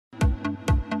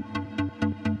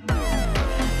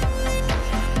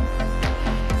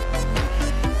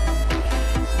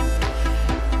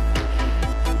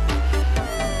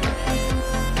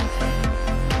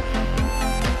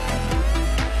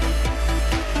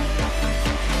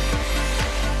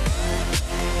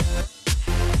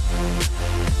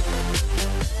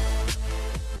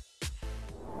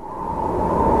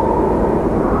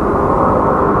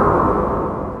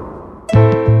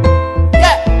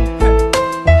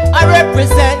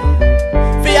represent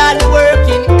for all the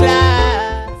working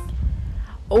class.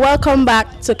 Welcome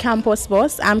back to Campus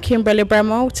Bus. I'm Kimberly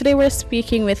Bremo. Today we're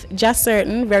speaking with Just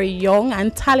Certain, very young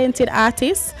and talented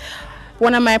artist.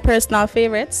 One of my personal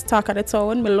favorites, Talk of the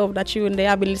Town. We love that tune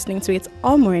there. I've been listening to it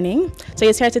all morning. So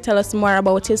he's here to tell us more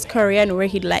about his career and where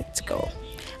he'd like to go. All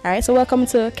right, so welcome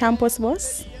to Campus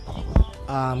Bus.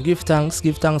 Give thanks,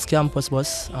 Campus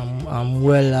Bus.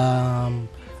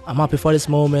 I'm happy for this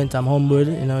moment. I'm humbled,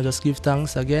 just give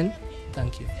thanks again.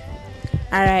 Thank you.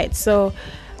 All right, so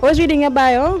I was reading your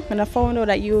bio and I found out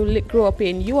that you grew up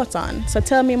in Iwatchcampus. So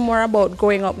tell me more about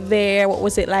growing up there. What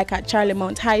was it like at Charlie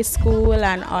Mount High School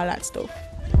and all that stuff?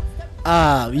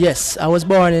 Yes, I was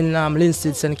born in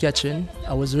Linstead, St. Catherine.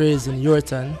 I was raised in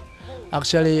Yorton.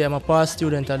 Actually, I'm a past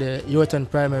student at the Yorton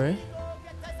Primary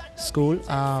School.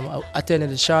 I attended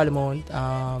the Charlie Mount.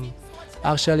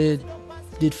 Actually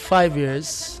did 5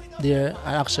 years there.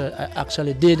 I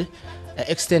actually did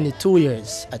extended 2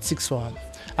 years at sixth form.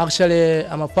 Actually,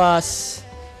 I'm a past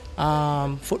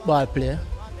football player,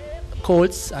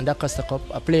 Colts and Doncaster Cup.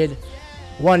 I played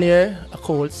 1 year at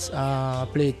Colts. I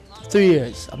played 3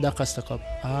 years of Doncaster Cup.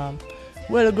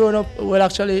 Growing up,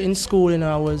 actually in school,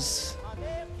 I was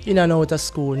in and out of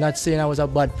school. Not saying I was a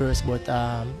bad person, but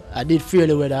I did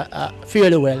fairly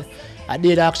well. I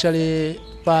did actually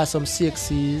pass some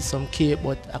CXCs, some Cape,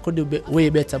 but I could do way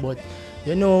better. But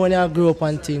when I grew up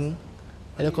and thing,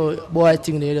 like a boy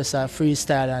thing, they just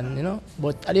freestyle and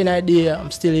But at the end of the day,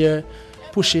 I'm still here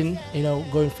pushing,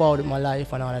 going forward with my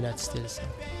life and all of that still. So.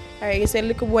 All right, you said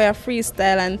little boy a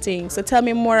freestyle and things. So tell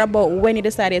me more about when you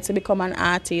decided to become an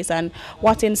artist and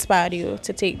what inspired you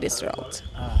to take this route.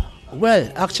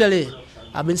 Well, actually,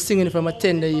 I've been singing from a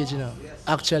tender age,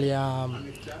 Actually,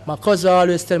 my cousin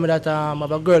always tell me that I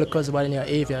have a girl cousin by the name of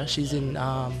Avia. She's in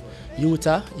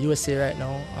Utah, USA right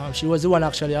now. She was the one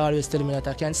actually always telling me that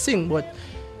I can sing, but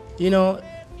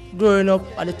growing up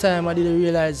at the time I didn't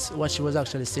realize what she was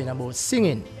actually saying about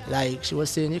singing. Like she was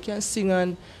saying you can sing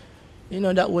and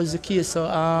that was the case. So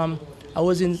I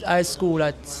was in high school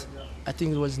at I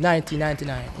think it was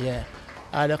 1999. Yeah,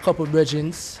 I had a couple of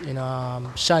brethren,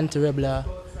 Shanti Rebler,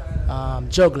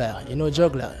 Juggler.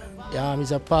 Juggler.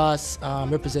 He's a past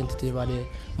representative of the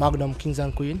Magnum Kings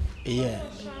and Queen. Yeah.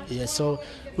 So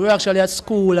we were actually at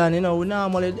school, and we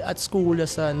normally at school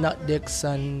just knock decks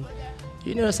and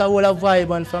just a whole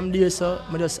vibe. And from there, so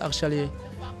I just actually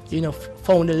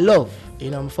found the love.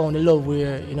 Found the love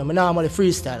where I normally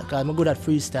freestyle because I'm good at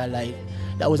freestyle. Like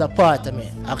that was a part of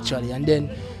me actually. And then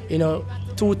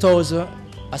 2000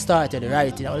 I started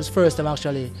writing. It was the first time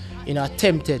actually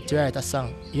attempted to write a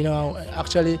song.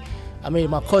 Actually. I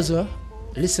made my cousin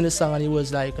listen to the song and he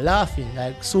was like laughing,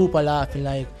 like super laughing,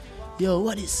 like, yo,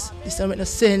 what is this? Don't make no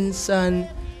sense. And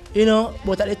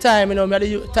but at the time, I'm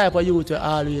the type of youth who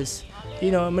always, I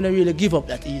don't really give up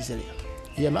that easily.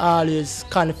 Yeah, I'm always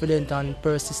confident and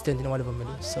persistent in whatever I do.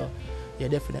 So, yeah,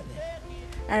 definitely.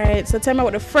 All right, so tell me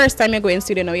about the first time you go in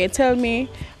studio now. You tell me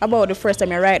about the first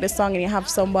time you write the song and you have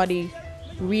somebody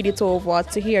read it over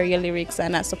to hear your lyrics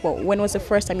and that support. When was the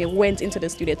first time you went into the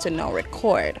studio to now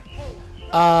record?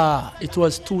 It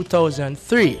was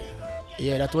 2003.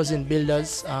 Yeah, that was in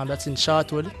Builders. That's in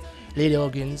Chartwood, Lady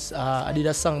Huggins. I did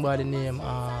a song by the name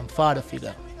Father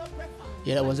Figure.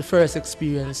 Yeah, that was the first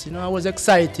experience. I was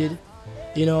excited.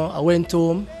 I went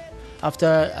home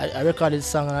after I recorded the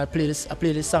song and I played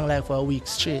this song like for a week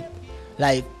straight.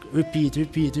 Like repeat,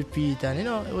 and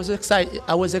it was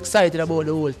I was excited about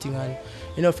the whole thing,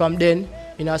 and from then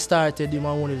I started doing my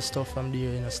own stuff from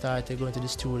there. Started going to the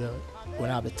studio when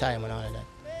I have the time and all of that.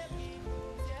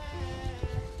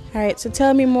 All right, so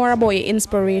tell me more about your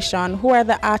inspiration. Who are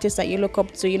the artists that you look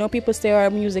up to? People say our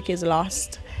music is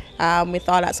lost with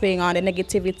all that's going on, the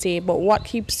negativity, but what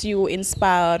keeps you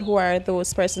inspired? Who are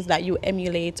those persons that you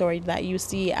emulate or that you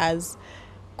see as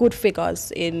good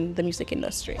figures in the music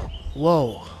industry?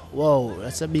 Whoa,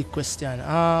 that's a big question.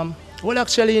 Well,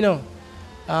 actually,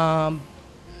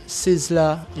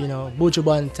 Sizzler, Buju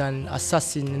Banton,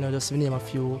 Assassin, just to name a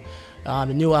few. The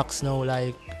new acts now,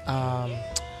 like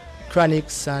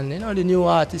Chronics, and the new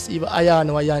artists, even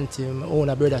Ayano Ayanti, my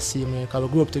own brother, see me, because we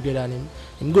grew up together, and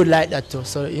him good like that too.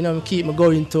 So, keep me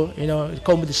going to, the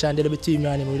competition there between me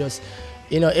and him, we just,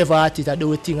 every artist that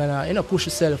do a thing and, push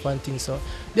yourself and things. So,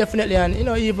 definitely, and,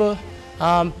 even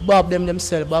Bob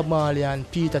themselves, Bob Marley and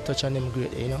Peter Touch and them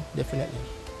great, definitely.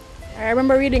 I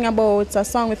remember reading about a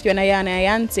song with you and Ayana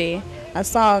Ayanti, a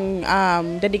song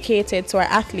dedicated to our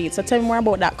athletes. So tell me more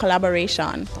about that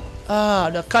collaboration.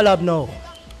 The collab now.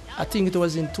 I think it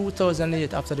was in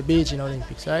 2008 after the Beijing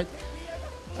Olympics, right?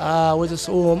 I was just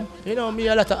home. Me,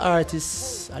 a lot of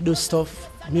artists, I do stuff.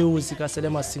 music. I said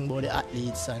them must sing about the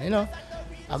athletes, and I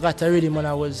got a rhythm, and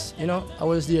I was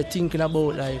there thinking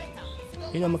about like,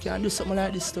 I can do something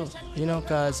like this stuff,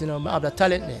 cause I have the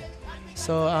talent there.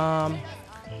 So I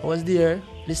was there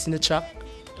listening to track,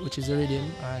 which is a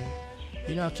rhythm,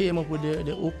 and I came up with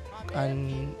the hook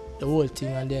and the whole thing,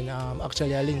 and then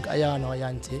actually I linked Ayano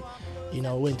Ayante.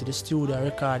 Went to the studio and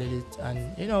recorded it,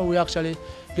 and we actually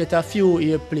get a few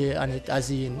airplay on it,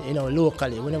 as in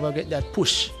locally. We never get that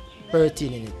push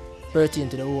pertain in it, pertain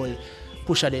to the whole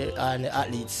push of the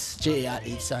athletes, JA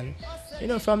athletes, and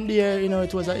from there,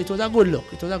 it was a good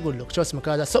look. It was a good look, trust me,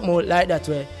 because something like that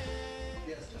where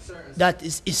that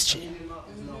is history.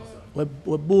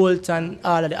 What Bolt and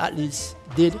all of the athletes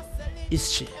did,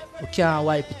 history. We can't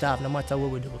wipe it off no matter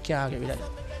what we do. We can't get rid of that.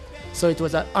 So it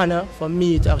was an honor for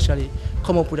me to actually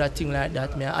come up with a thing like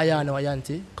that. Me and Ayano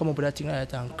Ayante come up with a thing like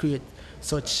that and create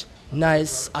such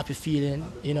nice, happy feeling,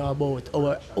 about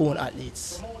our own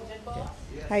athletes.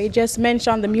 Yeah. You just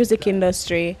mentioned the music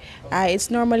industry.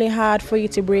 It's normally hard for you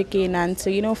to break in and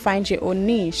to, find your own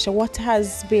niche. So what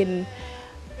has been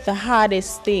the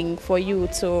hardest thing for you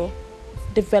to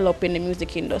develop in the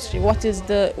music industry? What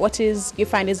is you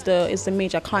find is the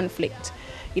major conflict,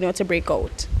 to break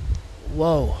out?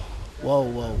 Wow.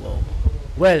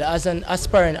 Well, as an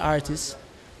aspiring artist,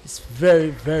 it's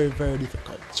very, very, very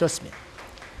difficult. Trust me.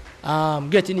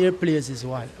 Getting your place is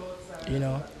one.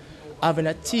 Having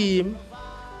a team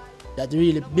that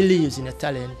really believes in the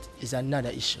talent is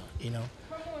another issue.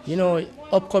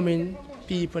 Upcoming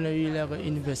people don't really ever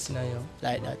invest in you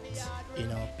like that.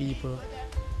 People.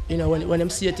 When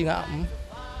them see a thing happen,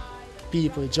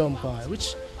 people jump on,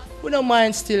 which we don't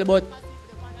mind still, but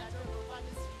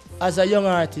as a young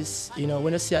artist,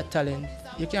 when you see a talent,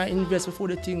 you can invest before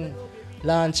the thing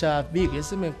launch off big, you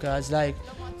see me? Because like,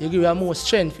 you give you more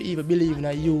strength for even believing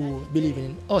in you, believing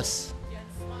in us.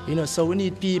 So we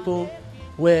need people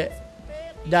where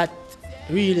that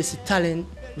really see talent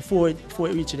before it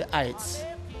reaches the heights,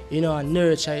 and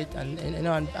nurture it and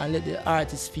let the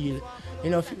artist feel,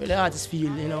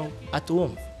 at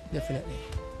home, definitely.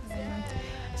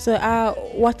 So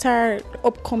what are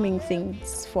upcoming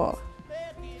things for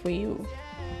you?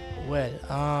 Well,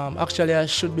 actually I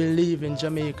should be leaving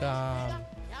Jamaica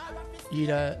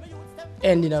either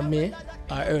ending of May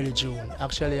or early June.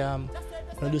 Actually I'm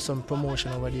going to do some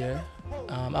promotion over there.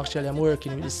 Actually I'm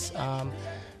working with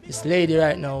this lady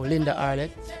right now, Linda Arlett.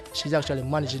 She's actually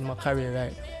managing my career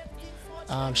right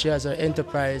now. She has her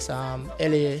enterprise,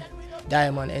 LA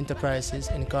Diamond Enterprises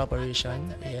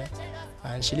Incorporation, yeah.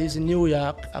 And she lives in New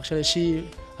York. Actually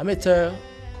I met her,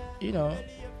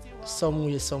 some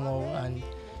way, somehow, and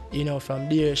from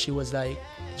there she was like,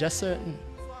 just certain,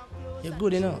 you're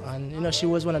good, and she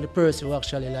was one of the persons who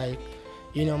actually like,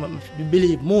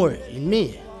 believe more in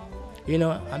me, and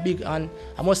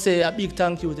I must say a big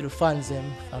thank you to the fans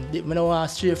them. I don't want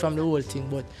to stray from the whole thing,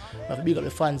 but I big up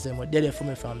the fans them, but they're there for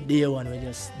me from day one. We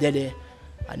just there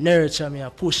and nurture me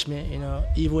and push me,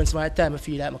 even when some of the time I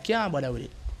feel like I can't bother with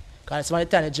it, because some of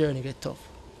the time the journey get tough,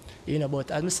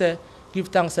 but as I say, give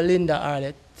thanks to Linda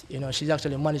Arlett. She's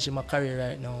actually managing my career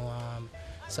right now.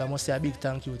 So I must say a big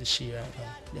thank you to she right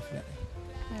now, definitely.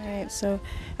 All right, so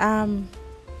I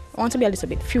want to be a little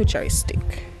bit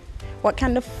futuristic. What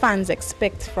can the fans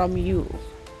expect from you,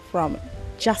 from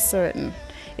Just Certain,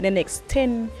 in the next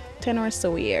 10 or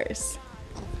so years?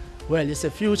 Well, it's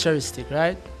a futuristic,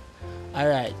 right? All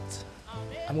right.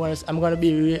 I'm gonna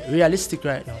be realistic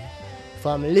right now. If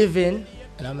I'm living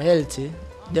and I'm healthy,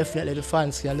 definitely the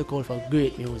fans can look out for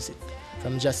great music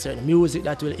from Just Certain. Music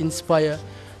that will inspire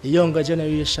the younger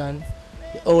generation,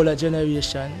 the older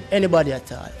generation, anybody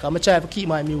at all. I'm trying to keep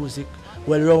my music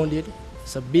well-rounded.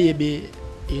 So baby,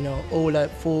 older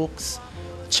folks,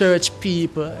 church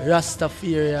people,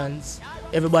 Rastafarians,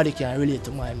 everybody can relate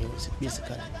to my music,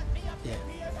 basically. Yeah.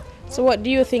 So what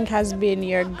do you think has been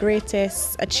your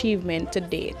greatest achievement to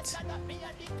date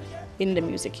in the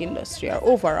music industry or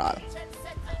overall?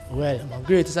 Well, my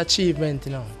greatest achievement,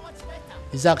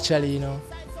 is actually,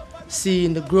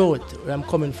 seeing the growth where I'm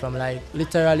coming from, like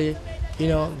literally,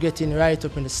 getting right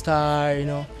up in the star,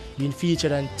 being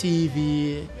featured on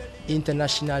TV,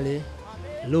 internationally,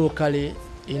 locally,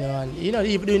 and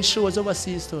even doing shows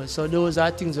overseas too. So those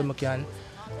are things that I can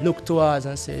look towards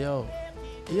and say, yo,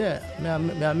 yeah, may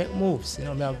I make moves,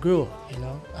 may I grow,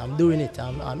 I'm doing it,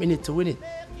 I'm in it to win it,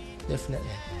 definitely.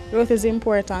 Growth is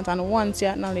important, and once you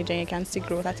acknowledge and you can see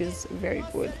growth, that is very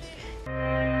good.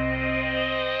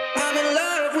 I'm in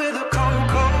love with a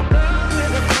Coco.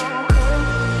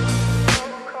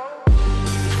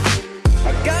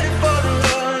 I got it for the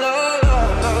love.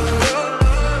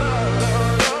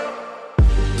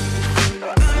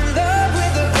 I'm in love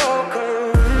with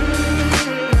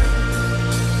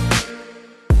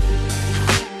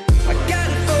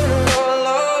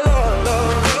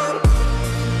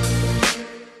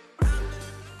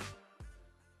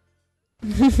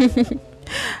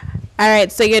All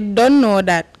right, so you don't know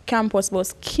that campus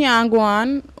bus can't go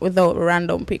on without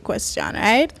random pick question,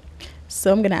 right?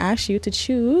 So I'm gonna ask you to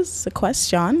choose a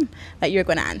question that you're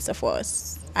gonna answer for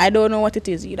us. I don't know what it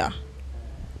is either.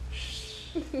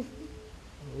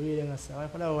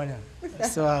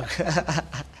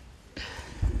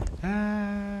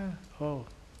 Oh.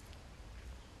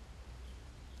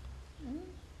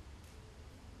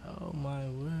 Oh my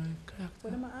word.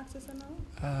 What am I asking now?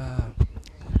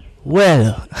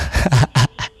 Well,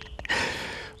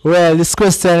 well, this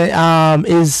question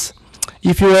is,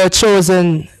 if you were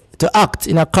chosen to act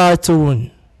in a cartoon,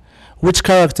 which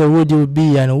character would you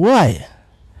be and why?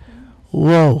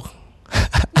 Whoa.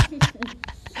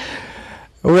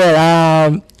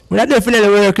 Well, I definitely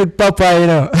work with Papa, you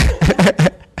know.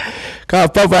 Cause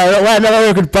Papa, why I never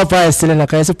work with Papa still, you know?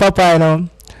 Cause Papa, you know,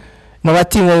 I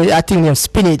think him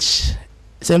spinach.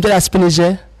 So I'm tell that spinach,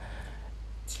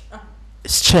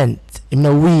 strength. I'm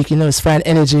not weak, you know, it's find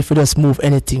energy for just move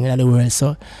anything in the world.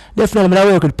 So definitely I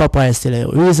work with Papa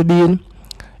still. Reason being,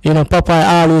 you know, Papa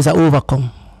always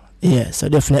overcome. Yeah, so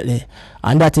definitely.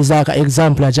 And that is like an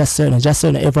example of just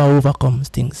certain ever overcomes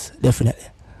things, definitely.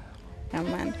 Yeah,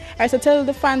 man. Alright, so tell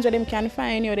the fans where them can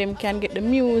find you, them can get the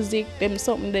music, them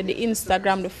something, the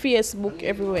Instagram, the Facebook,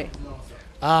 everywhere.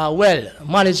 Well,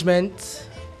 management,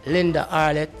 Linda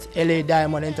Arlett, LA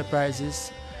Diamond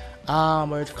Enterprises.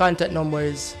 Our contact number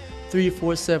is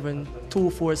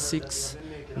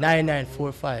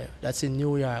 347-246-9945. That's in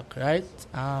New York, right?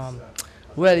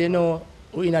 Well, you know,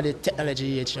 we're in the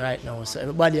technology age right now, so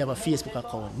everybody have a Facebook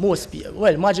account. Most people,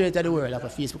 well, majority of the world have a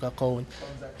Facebook account,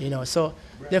 you know. So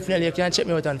definitely you can check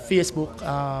me out on Facebook,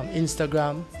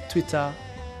 Instagram, Twitter,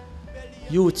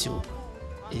 YouTube.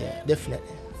 Yeah,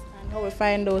 definitely. And how we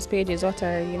find those pages? What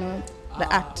are, you know,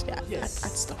 the at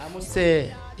stuff? I must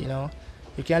say, you know,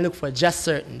 you can look for Just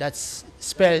Certain. That's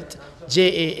spelled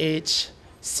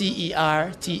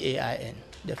JAHCERTAIN.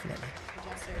 Definitely.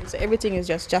 So everything is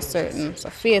just Certain. So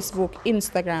Facebook,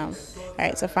 Instagram.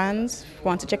 Alright, so fans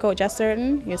want to check out Just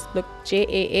Certain, just look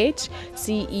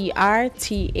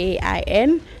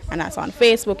JAHCERTAIN, and that's on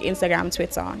Facebook, Instagram,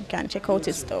 Twitter. You can check out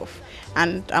his stuff.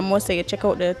 And I must say, check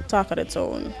out the Talk of the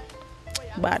Town.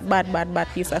 Bad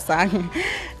piece of song.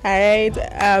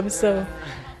 Alright, so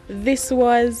this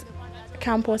was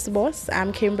Campus Boss.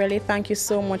 I'm Kimberly. Thank you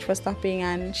so much for stopping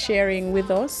and sharing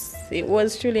with us. It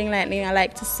was truly enlightening. I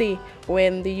like to see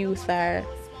when the youth are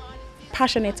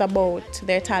passionate about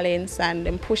their talents and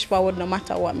them push forward no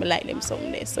matter what. Me like them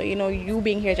someday. So you know, you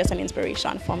being here just an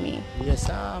inspiration for me. Yes,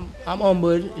 I'm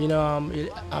humbled. You know,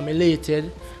 I'm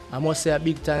elated. I must say a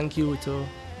big thank you to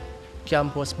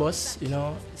Campus Boss. You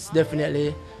know, it's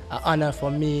definitely an honor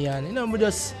for me, and you know, we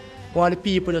just want the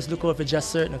people just look out for Just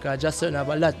Certain, because Just Certain have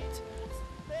a lot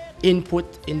input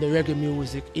in the reggae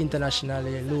music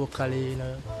internationally, locally, you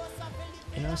know.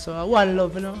 So one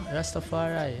love, you know,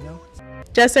 Rastafari, you know.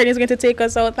 Just Certain is going to take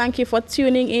us out. Thank you for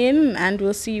tuning in, and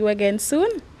we'll see you again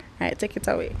soon. All right, take it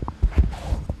away.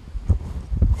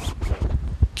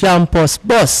 Campus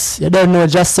Boss, you don't know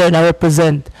Just Certain I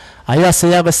represent. I just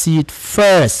say you go see it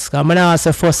first. I'm gonna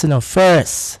say first, you know,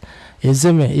 first. You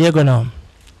see me? You're gonna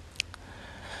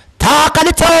talk of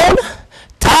the town,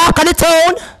 talk of the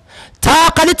town.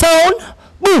 Talk of the town,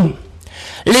 boom.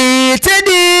 Little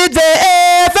did they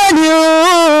ever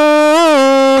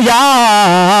knew,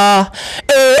 yeah.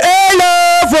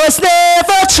 Love was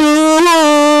never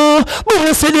true.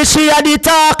 Boom, see she had the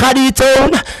talk of the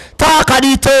town. Talk of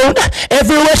the town.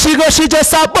 Everywhere she go, she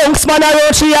just a bounce man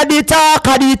around. She had the talk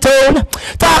of the town.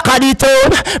 Talk of the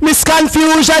town.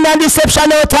 Misconfusion and deception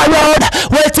out around.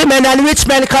 Wealthy men and rich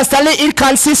men constantly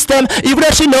inconsistent. Even though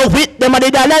she know with them and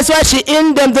the dollars why she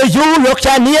in them. The Euro,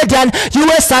 Canadian,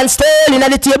 US and sterling.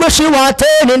 At the table she want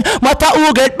turning. Matter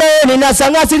who get burning as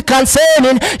long as it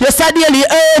concerning. Yes, a daily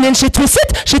earning. She twist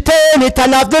it, she turn it.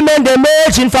 And have the men they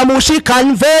merging from who she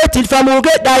converted. From who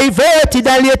get diverted.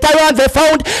 And later on they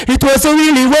found it wasn't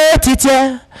really worth it,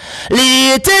 yeah.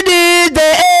 Little did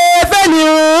they ever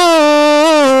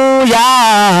knew,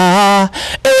 yeah.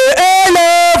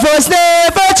 Love was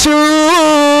never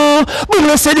true.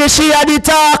 But said she had the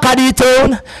talk of the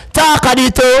town. Talk of the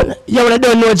town. You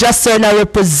don't know Just Certain I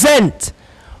represent.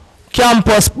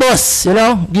 Campus Boss, you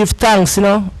know. Give thanks, you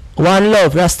know. One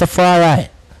love, Rastafari.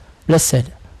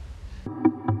 Blessed.